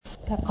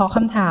ขอค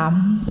ำถาม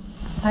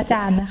พระอาจ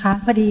ารย์นะคะ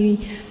พอดี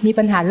มี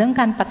ปัญหาเรื่อง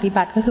การปฏิ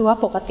บัติก็คือว่า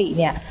ปกติ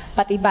เนี่ย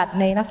ปฏิบัติ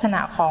ในลักษณะ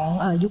ของ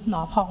ยุบหน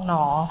อพองหน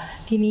อ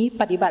ทีนี้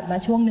ปฏิบัติมา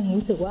ช่วงหนึ่ง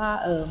รู้สึกว่า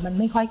มัน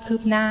ไม่ค่อยคื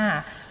บหน้า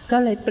ก็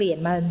เลยเปลี่ยน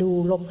มาดู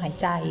ลมหาย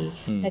ใจ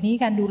แต่นี้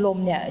การดูลม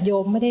เนี่ยโย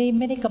มไม่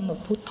ได้กำหนด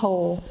พุทโธ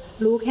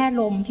รู้แค่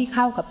ลมที่เ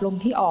ข้ากับลม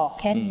ที่ออก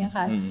แค่นี้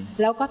ค่ะ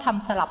แล้วก็ท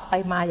ำสลับไป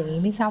มาอย่าง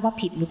นี้ไม่ทราบว่า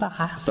ผิดหรือเปล่า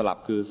คะสลับ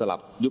คือสลับ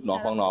ยุบหนอ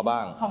พองหนอบ้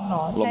างพองหน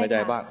อลมหายใจ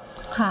บ้าง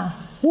ค่ะ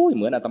เ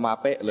หมือนอาตมา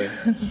เป๊ะเลย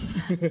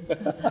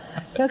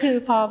ก็คือ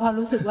พอ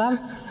รู้สึกว่า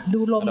ดู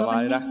ลมแล้วมั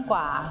นนิ่งก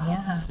ว่าเนี้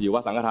ยค่ะอยู่วั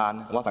ดสังฆทาน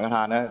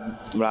นะ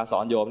เวลาสอ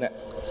นโยมเนี่ย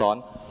สอน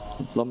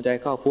ลมหายใจ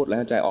เข้าพุทแล้ว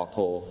หายใจออกโธ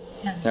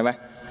ใช่ไหม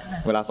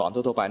เวลาสอน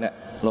ทั่วไปเนี่ย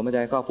ลมหายใจ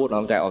เข้าพุทลม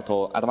หายใจออกโธ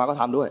อาตมาก็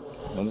ทำด้วย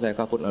ลมหายใจเ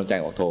ข้าพุทลมหายใจ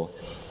ออกโธ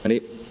อันนี้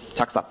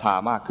ชักศรัทธา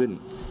มากขึ้น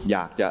อย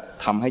ากจะ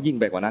ทำให้ยิ่ง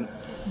ไปกว่านั้น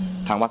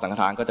ทางวัดสังฆ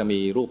ทานก็จะมี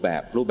รูปแบ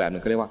บหนึ่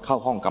งก็เรียกว่าเข้า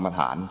ห้องกรรมฐ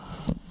าน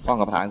ห้อง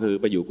กรรมฐานคือ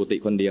ไปอยู่กุฏิ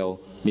คนเดียว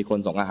มีคน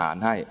ส่งอาหาร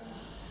ให้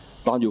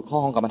ตอนอยู่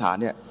ห้องกรรมฐาน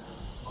เนี่ย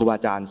ครูบาอ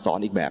าจารย์สอน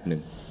อีกแบบหนึ่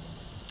ง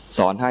ส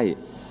อนให้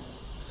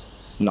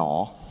หนอ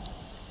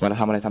เวลา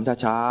ทำอะไรท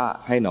ำช้า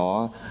ๆให้หนอ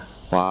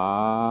ขวา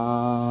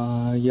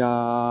ย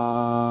า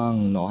ง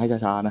หนอให้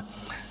ช้าๆนะ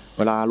เ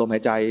วลาลมหา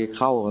ยใจเ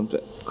ข้า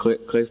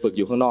เคยฝึกอ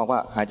ยู่ข้างนอกว่า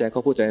หายใจเข้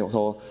าพูดใจโท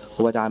ค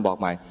รูบาอาจารย์บอก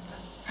ใหม่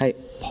ให้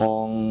พอ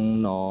ง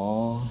หนอ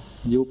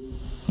ยุบ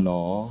หน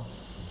อ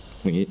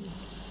อย่างนี้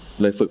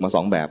เลยฝึกมาส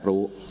องแบบ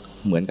รู้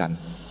เหมือนกัน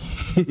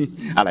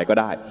อะไรก็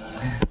ได้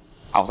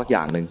เอาสักอ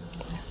ย่างหนึ่ง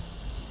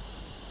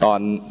ตอน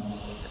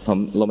ผม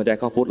ลมหายใจ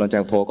เข้าพุทลมหายใจ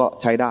โทก็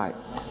ใช้ได้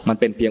มัน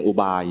เป็นเพียงอุ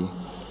บาย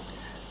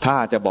ถ้า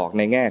จะบอกใ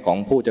นแง่ของ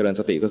ผู้เจริญ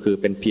สติก็คือ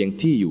เป็นเพียง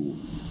ที่อยู่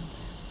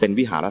เป็น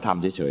วิหารธรรม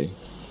เฉย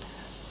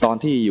ๆตอน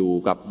ที่อยู่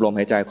กับลม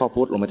หายใจเข้า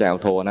พุทลมหายใจ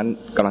โทนั้น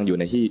กำลังอยู่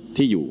ใน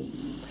ที่อยู่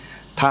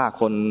ถ้า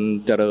คน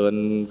เจริญ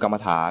กรรม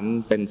ฐาน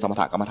เป็นสม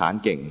ถกรรมฐาน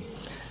เก่ง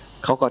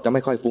เขาก็จะไ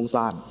ม่ค่อยฟุ้ง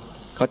ซ่าน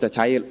เขาจะใ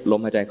ช้ลม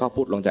หายใจเข้า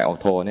พุทลมหายใจออก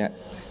โทเนี่ย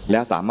แล้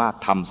วสามารถ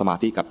ทำสมา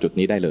ธิกับจุด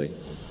นี้ได้เลย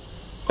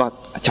ก็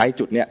ใช้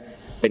จุดเนี้ย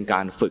เป็นก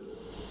ารฝึก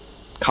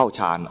เข้าฌ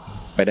าน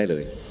ไปได้เล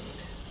ย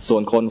ส่ว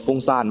นคนฟุ้ง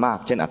ซ่านมาก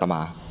เช่นอาตม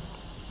า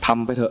ท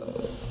ำไปเถอะ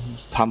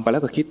ทำไปแล้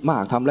วก็คิดมา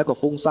กทำแล้วก็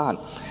ฟุ้งซ่าน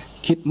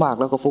คิดมาก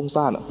แล้วก็ฟุ้ง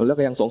ซ่านแล้ว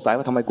ก็ยังสงสัย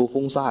ว่าทำไมกู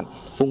ฟุ้งซ่า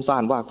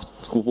นว่า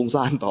กูฟุ้ง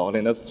ซ่านต่อเล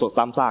ยนะ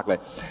ซ้ำซากเลย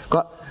ก็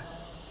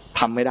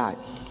ทำไม่ได้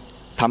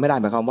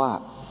หมายความว่า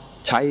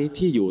ใช้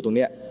ที่อยู่ตรงเ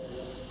นี้ย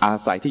อา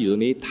ศัยที่อยู่ตร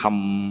งนี้ท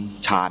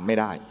ำฌานไม่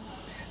ได้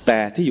แต่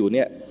ที่อยู่เ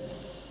นี้ย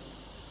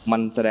มั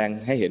นแสดง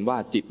ให้เห็นว่า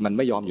จิตมันไ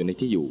ม่ยอมอยู่ใน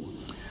ที่อยู่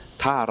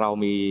ถ้าเรา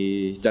มี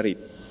จริต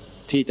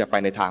ที่จะไป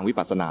ในทางวิ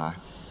ปัสสนา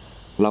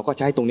เราก็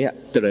ใช้ตรงเนี้ย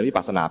เจริญวิ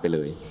ปัสสนาไปเล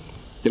ย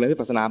เจริญวิ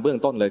ปัสสนาเบื้อง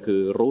ต้นเลยคือ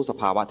รู้ส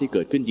ภาวะที่เ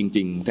กิดขึ้นจ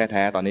ริงๆแ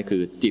ท้ๆตอนนี้คื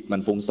อจิตมั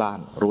นฟุ้งซ่าน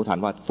รู้ทัน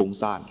ว่าฟุ้ง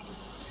ซ่าน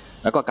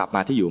แล้วก็กลับม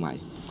าที่อยู่ใหม่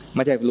ไ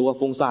ม่ใช่รู้ว่า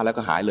ฟุ้งซ่านแล้ว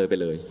ก็หายเลยไป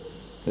เลย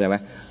เข้าใจไหม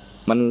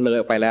มันเล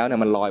ยไปแล้วเนี่ย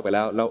มันลอยไปแ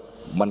ล้ว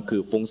มันคื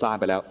อฟุ้งซ่าน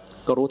ไปแล้ว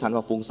ก็รู้ทัน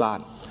ว่าฟุ้งซ่าน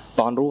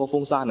ตอนรู้ว่า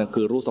ฟุ้งซ่านนั่น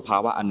คือรู้สภา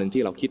วะอันหนึ่ง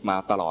ที่เราคิดมา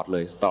ตลอดเล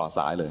ยตลอดส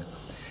ายเลย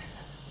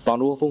ตอน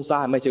รู้ว่าฟุ้งซ่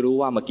านไม่ใช่รู้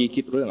ว่าเมื่อกี้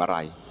คิดเรื่องอะไร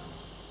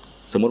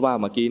สมมุติว่า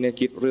เมื่อกี้เนี่ย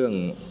คิดเรื่อง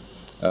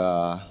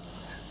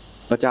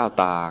พระเจ้า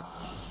ตาก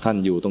ท่าน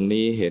อยู่ตรง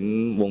นี้เห็น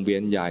วงเวีย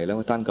นใหญ่แล้ว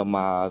ท่านก็ม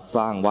าส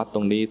ร้างวัดต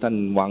รงนี้ท่าน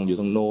วังอยู่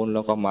ตรงโน้นแ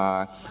ล้วก็มา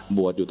บ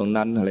วชอยู่ตรง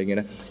นั้นอะไรเงี้ย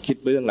นะคิด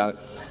เรื่องแล้ว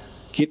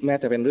คิดแม้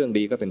แต่เป็นเรื่อง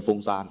ดีก็เป็นฟุ้ง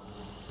ซ่าน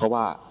เพราะ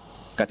ว่า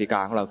กติก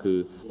าของเราคือ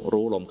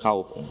รู้ลมเข้า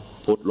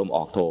พุทลมอ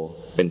อกโท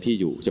เป็นที่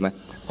อยู่ใช่ไหม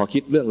พอคิ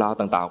ดเรื่องราว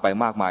ต่างๆไป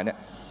มากมายเนี่ย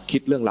คิ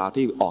ดเรื่องราว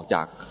ที่ออกจ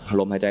าก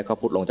ลมหายใจเข้า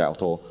พุทลมหายใจออก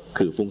โท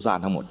คือฟุ้งซ่าน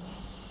ทั้งหมด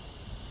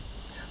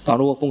ตอน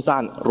รู้ว่าฟุ้งซ่า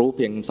นรู้เ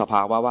พียงสภ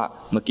าวะว่า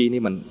เมื่อกี้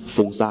นี่มัน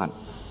ฟุ้งซ่าน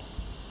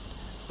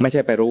ไม่ใ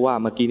ช่ไปรู้ว่า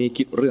เมื่อกี้นี้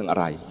คิดเรื่องอะ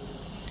ไร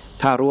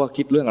ถ้ารู้ว่า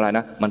คิดเรื่องอะไรน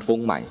ะมันฟุ้ง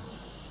ใหม่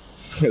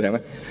เข้าใจไหม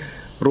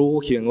รู้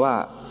เพียงว่า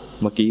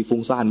เมื่อกี้ฟุ้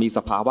งซ่านมีส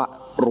ภาวะ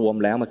รวม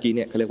แล้วเมื่อกี้เ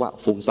นี่ยเขาเรียกว่า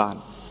ฟุ้งซ่าน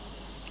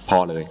พอ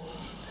เลย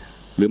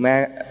หรือแม้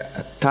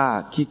ถ้า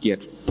ขี้เกียจ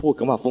พูดค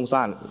ำว่าฟุ้ง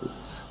ซ่าน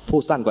พู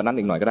ดสั้นกว่านั้น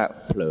อีกหน่อยก็ได้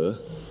เผลอ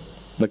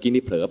เมื่อกี้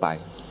นี้เผลอไป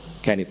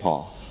แค่นี้พอ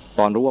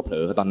ตอนรู้ว่าเผล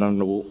อตอนนั้น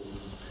รู้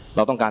เร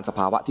าต้องการสภ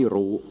าวะที่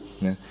รู้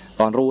นะ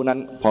ตอนรู้นั้น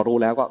พอรู้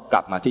แล้วก็ก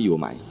ลับมาที่อยู่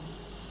ใหม่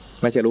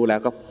ไม่ใช่รู้แล้ว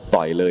ก็ป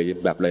ล่อยเลย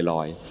แบบล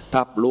อยๆถ้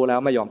ารู้แล้ว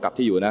ไม่ยอมกลับ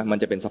ที่อยู่นะมัน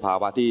จะเป็นสภา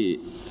วะที่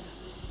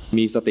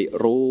มีสติ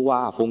รู้ว่า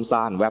ฟุ้ง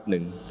ซ่านแวบห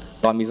นึ่ง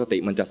ตอนมีสติ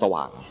มันจะส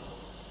ว่าง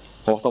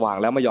พอสว่าง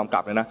แล้วไม่ยอมก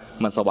ลับเลยนะ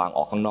มันสว่างอ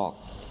อกข้างนอก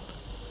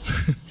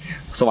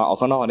สว่างออก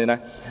ข้างนอกเนี่ยนะ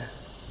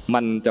มั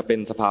นจะเป็น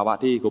สภาวะ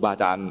ที่ครูบาอ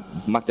าจารย์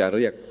มักจะเ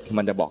รียก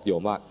มันจะบอกโย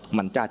มว่า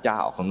มันจ้า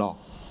ออกข้างนอก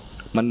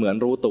มันเหมือน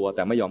รู้ตัวแ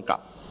ต่ไม่ยอมกลั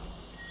บ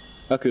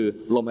ก็คือ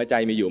ลมหายใจ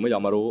มีอยู่ไม่ยอ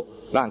มมารู้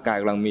ร่างกาย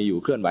กำลังมีอยู่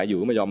เคลื่อนไหวอยู่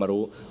ไม่ยอมมา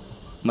รู้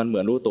มันเหมื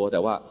อนรู้ตัวแต่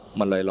ว่า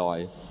มันลอย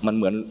ๆมันเ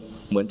หมื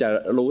อนจะ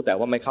รู้แต่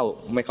ว่าไม่เ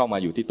ข้ามา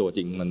อยู่ที่ตัวจ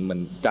ริงมัน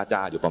จ้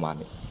าอยู่ประมาณ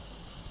นี้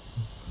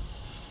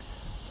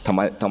ทำไม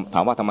ถ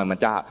ามว่าทำไมมัน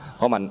จ้าเ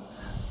พราะ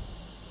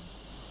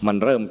มัน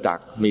เริ่มจาก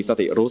มีส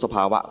ติรู้สภ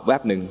าวะแว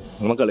บหนึ่ง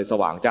มันก็เลยส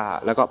ว่างจ้า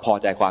แล้วก็พอ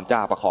ใจความจ้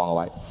าประคองเอาไ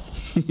ว้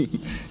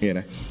นี่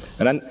นะ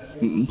ดังนั้น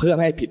เพื่อไ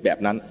ม่ให้ผิดแบบ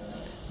นั้น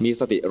มี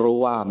สติรู้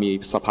ว่ามี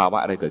สภาวะ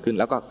อะไรเกิดขึ้น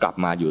แล้วก็กลับ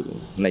มาอยู่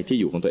ในที่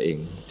อยู่ของตัวเอง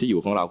ที่อยู่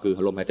ของเราคือ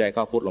ลมหายใจเข้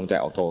าพุทลมหายใจ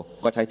ออกโท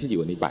ก็ใช้ที่อ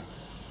ยู่นี้ไป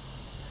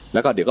แล้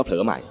วก็เดี๋ยวก็เผล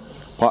อใหม่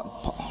เพราะ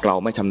เรา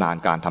ไม่ชำนาญ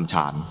การทำฌ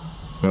าน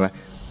ใช่ไหม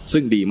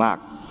ซึ่งดีมาก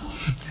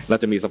เรา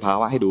จะมีสภา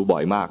วะให้ดูบ่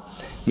อยมาก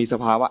มีส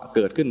ภาวะเ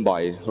กิดขึ้นบ่อ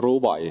ยรู้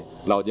บ่อย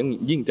เรา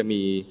ยิ่งจะ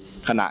มี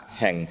ขณะ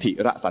แห่งทิ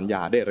ระสัญญ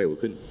าได้เร็ว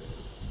ขึ้น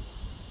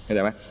เข้าใจ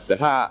ไหมแต่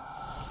ถ้า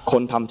ค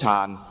นทำฌา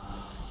น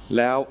แ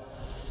ล้ว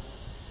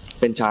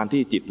เป็นฌาน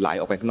ที่จิตไหล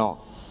ออกไปข้างนอก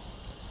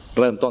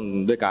เริ่มต้น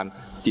ด้วยการ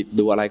จิต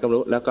ดูอะไรก็ไม่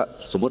รู้แล้วก็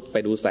สมมติไป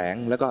ดูแสง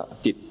แล้วก็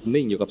จิต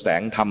นิ่งอยู่กับแส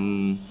ง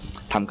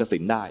ทำกสิ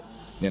ณได้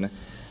เนี่ยนะ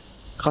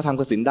เขาทำ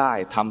กสิณได้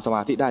ทำสม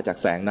าธิได้จาก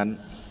แสงนั้น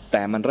แ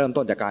ต่มันเริ่ม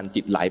ต้นจากการ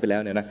จิตไหลไปแล้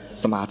วเนี่ยนะ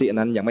สมาธิอัน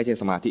นั้นยังไม่ใช่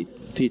สมาธิ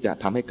ที่จะ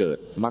ทำให้เกิด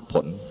มรรคผ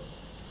ล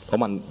เพรา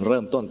ะมันเ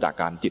ริ่มต้นจาก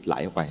การจิตไหล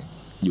ออกไป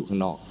อยู่ข้าง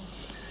นอก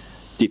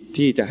จิต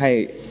ที่จะให้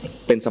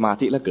เป็นสมา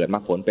ธิและเกิดมร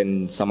รคผลเป็น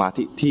สมา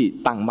ธิที่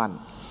ตั้งมั่น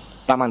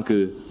คื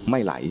อไม่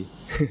ไหล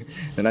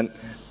ดังนั้น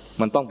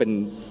มันต้องเป็น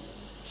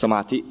สม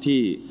าธิที่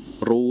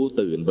รู้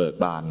ตื่นเบิก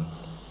บาน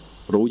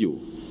รู้อยู่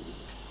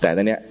แต่ต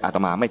อนนี้อาต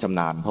มาไม่ชำ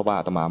นาญเพราะว่า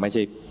อาตมาไม่ใ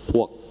ช่พ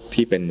วก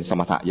ที่เป็นส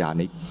มถญา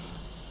ณิก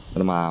อา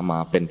ตมา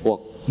เป็นพวก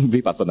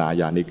วิปัสสนา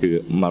ญาณิกคือ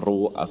มา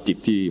รู้จิต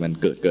ที่มัน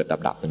เกิด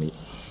ดับตรงนี้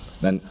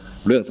นั้น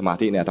เรื่องสมา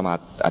ธิเนี่ยอาตมา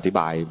อธิบ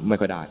ายไม่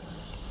ค่อยได้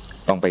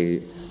ต้องไป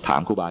ถา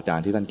มครูบาอาจาร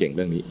ย์ที่ท่านเก่งเ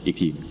รื่องนี้อีก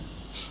ที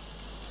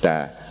แต่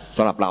ส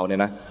ำหรับเราเนี่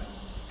ยนะ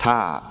ถ้า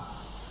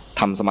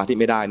ทำสมาธิ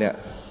ไม่ได้เนี่ย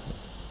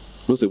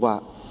รู้สึกว่า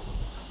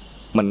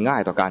มันง่า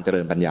ยต่อการเจ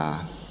ริญปัญญา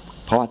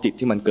เพราะว่าจิต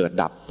ที่มันเกิด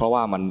ดับเพราะว่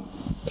ามัน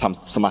ท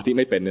ำสมาธิ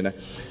ไม่เป็นเนี่ยนะ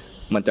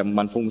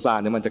มันฟุ้งซ่าน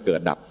เนี่ยมันจะเกิ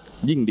ดดับ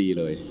ยิ่งดี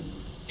เลย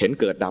เห็น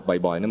เกิดดับ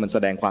บ่อยๆเนี่ยมันแส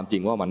ดงความจริ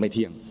งว่ามันไม่เ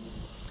ที่ยง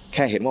แ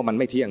ค่เห็นว่ามัน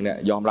ไม่เที่ยงเนี่ย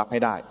ยอมรับให้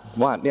ได้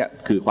ว่าเนี่ย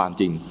คือความ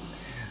จริง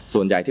ส่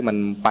วนใหญ่ที่มัน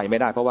ไปไม่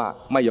ได้เพราะว่า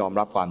ไม่ยอม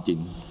รับความจริง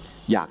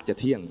อยากจะ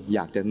เที่ยงอย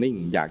ากจะนิ่ง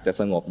อยากจะ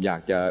สงบอยา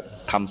กจะ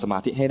ทำสมา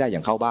ธิให้ได้อย่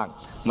างเขาบ้าง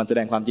มันแสด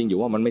งความจริงอยู่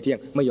ว่ามันไม่เที่ยง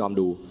ไม่ยอม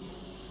ดู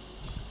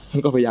มั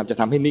นก็พยายามจะ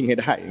ทำให้นิ่งให้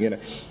ได้อย่างเงี้ยน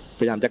ะ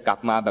พยายามจะกลับ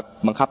มาแบบ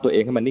บังคับตัวเอ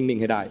งให้มันนิ่ง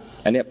ๆให้ได้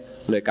อันนี้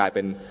เลยกลายเ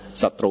ป็น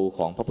ศัตรูข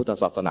องพระพุทธ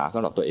ศาสนาส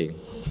ำหรับตัวเอง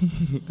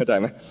เข้าใจ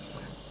ไหม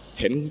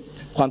เห็น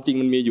ความจริง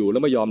มันมีอยู่แล้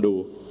วไม่ยอมดู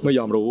ไม่ย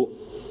อมรู้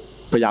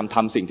พยายามท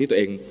ำสิ่งที่ตัว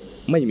เอง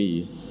ไม่มี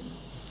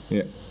เ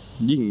นี่ย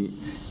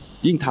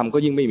ยิ่งทำก็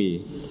ยิ่งไม่มี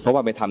เพราะว่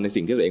าไปทำใน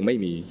สิ่งที่ตัวเองไม่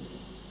มี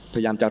พ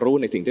ยายามจะรู้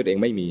ในสิ่งที่ตัวเอ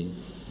งไม่มี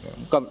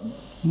ก็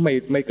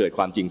ไม่เกิดค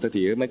วามจริงสัก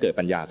ทีไม่เกิด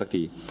ปัญญาสัก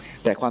ที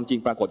แต่ความจริง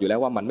ปรากฏอยู่แล้ว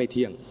ว่ามันไม่เ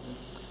ที่ยง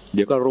เ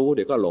ดี๋ยวก็รู้เ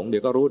ดี๋ยวก็หลงเดี๋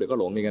ยวก็รู้เดี๋ยวก็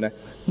หลงอย่างเงี้ยนะ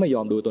ไม่ย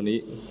อมดูตัวนี้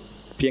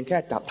เพียงแค่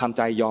จับทำใ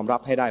จยอมรั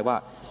บให้ได้ว่า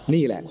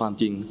นี่แหละความ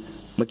จริง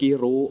เมื่อกี้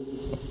รู้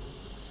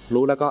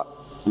แล้วก็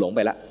หลงไป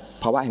ละ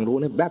ภาวะแห่งรู้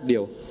นี่แป๊บเดี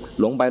ยว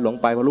หลงไป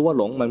พอรู้ว่า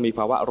หลงมันมีภ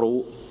าวะรู้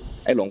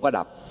ไอ้หลงก็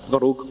ดับก็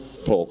รู้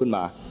โผล่ขึ้นม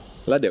า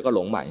แล้วเดี๋ยวก็หล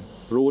งใหม่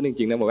รู้จ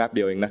ริงๆนะมาแป๊บเ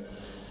ดียวเองนะ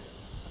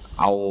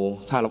เอา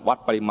ถ้าวัด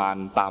ปริมาณ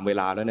ตามเว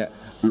ลาแล้วเนี่ย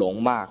หลง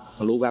มาก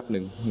รู้แวบห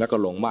นึ่งแล้วก็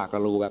หลงมากก็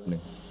รู้แวบหนึ่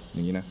งอ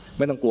ย่างนี้นะไ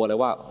ม่ต้องกลัวเลย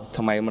ว่าท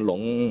ำไมมันหล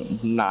ง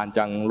นาน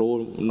จังรู้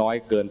น้อย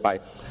เกินไป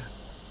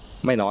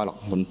ไม่น้อยหรอก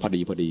มันพอ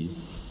ดี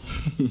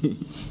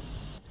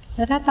แ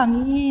ล้วถ้าตอน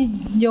นี้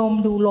โยม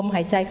ดูลมห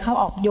ายใจเข้า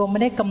ออกโยมไ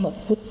ม่ได้กำหนด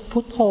พุ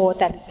ทโธ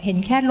แต่เห็น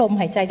แค่ลม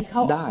หายใจที่เข้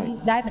าไ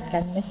ด้เหมือนกั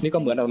นไหมนี่ก็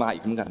เหมือนอาตมาอี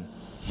กเหมือนกัน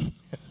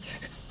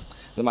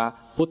อาตมา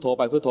พุทโธ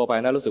ไป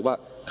นะรู้สึกว่า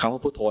คำว่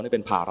าพุทโธนี่เ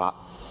ป็นภาระ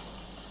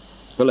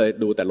ก็เลย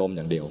ดูแต่ลมอ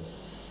ย่างเดียว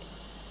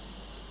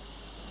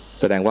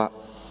แสดงว่า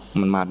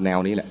มันมาแนว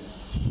นี้แหละ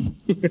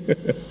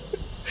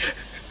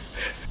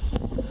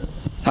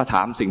ถ้าถ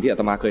ามสิ่งที่อา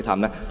ตมาเคยท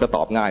ำนะจะต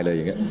อบง่ายเลยอ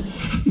ย่างเงี้ย